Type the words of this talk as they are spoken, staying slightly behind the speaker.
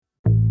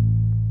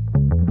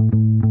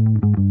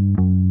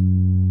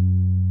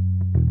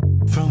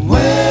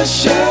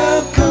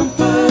shall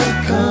comfort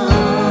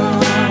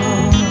come?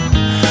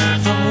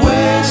 From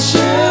where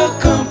shall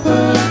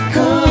comfort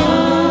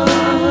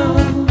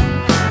come?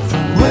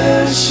 From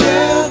where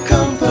shall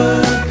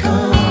comfort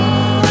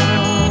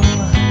come?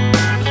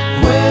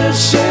 Where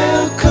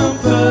shall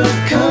comfort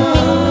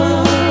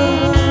come?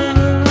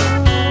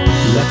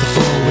 Let the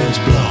four winds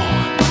blow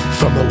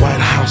from the White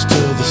House to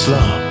the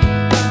slum.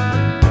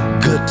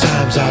 Good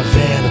times are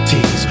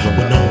vanities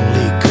when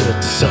only good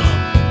to some.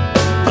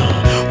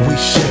 We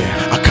share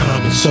a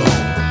common soul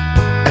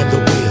and the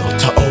will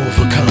to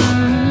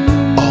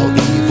overcome. All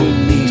evil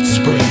needs to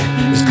spread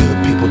as good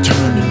people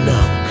turn to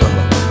numb. Come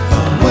on.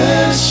 From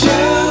where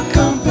shall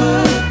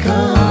comfort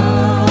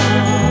come?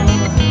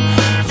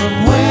 From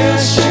where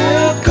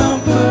shall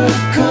comfort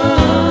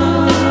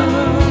come?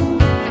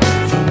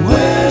 From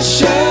where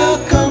shall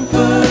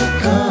comfort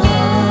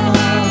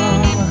come?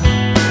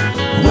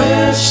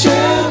 Where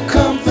shall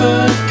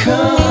comfort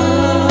come?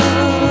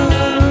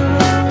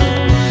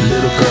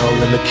 Little girl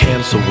in the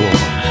cancer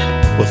ward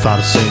without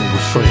a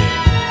single friend.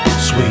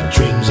 Sweet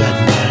dreams at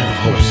night of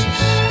horses.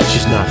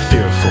 She's not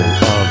fearful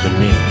of the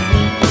men.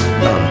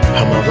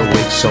 Her mother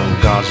waits on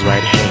God's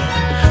right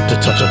hand to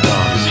touch her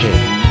daughter's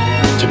head,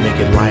 to make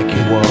it like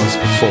it was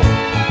before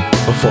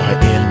her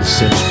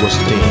innocence was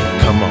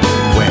dead. Come on,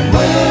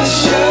 where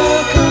shall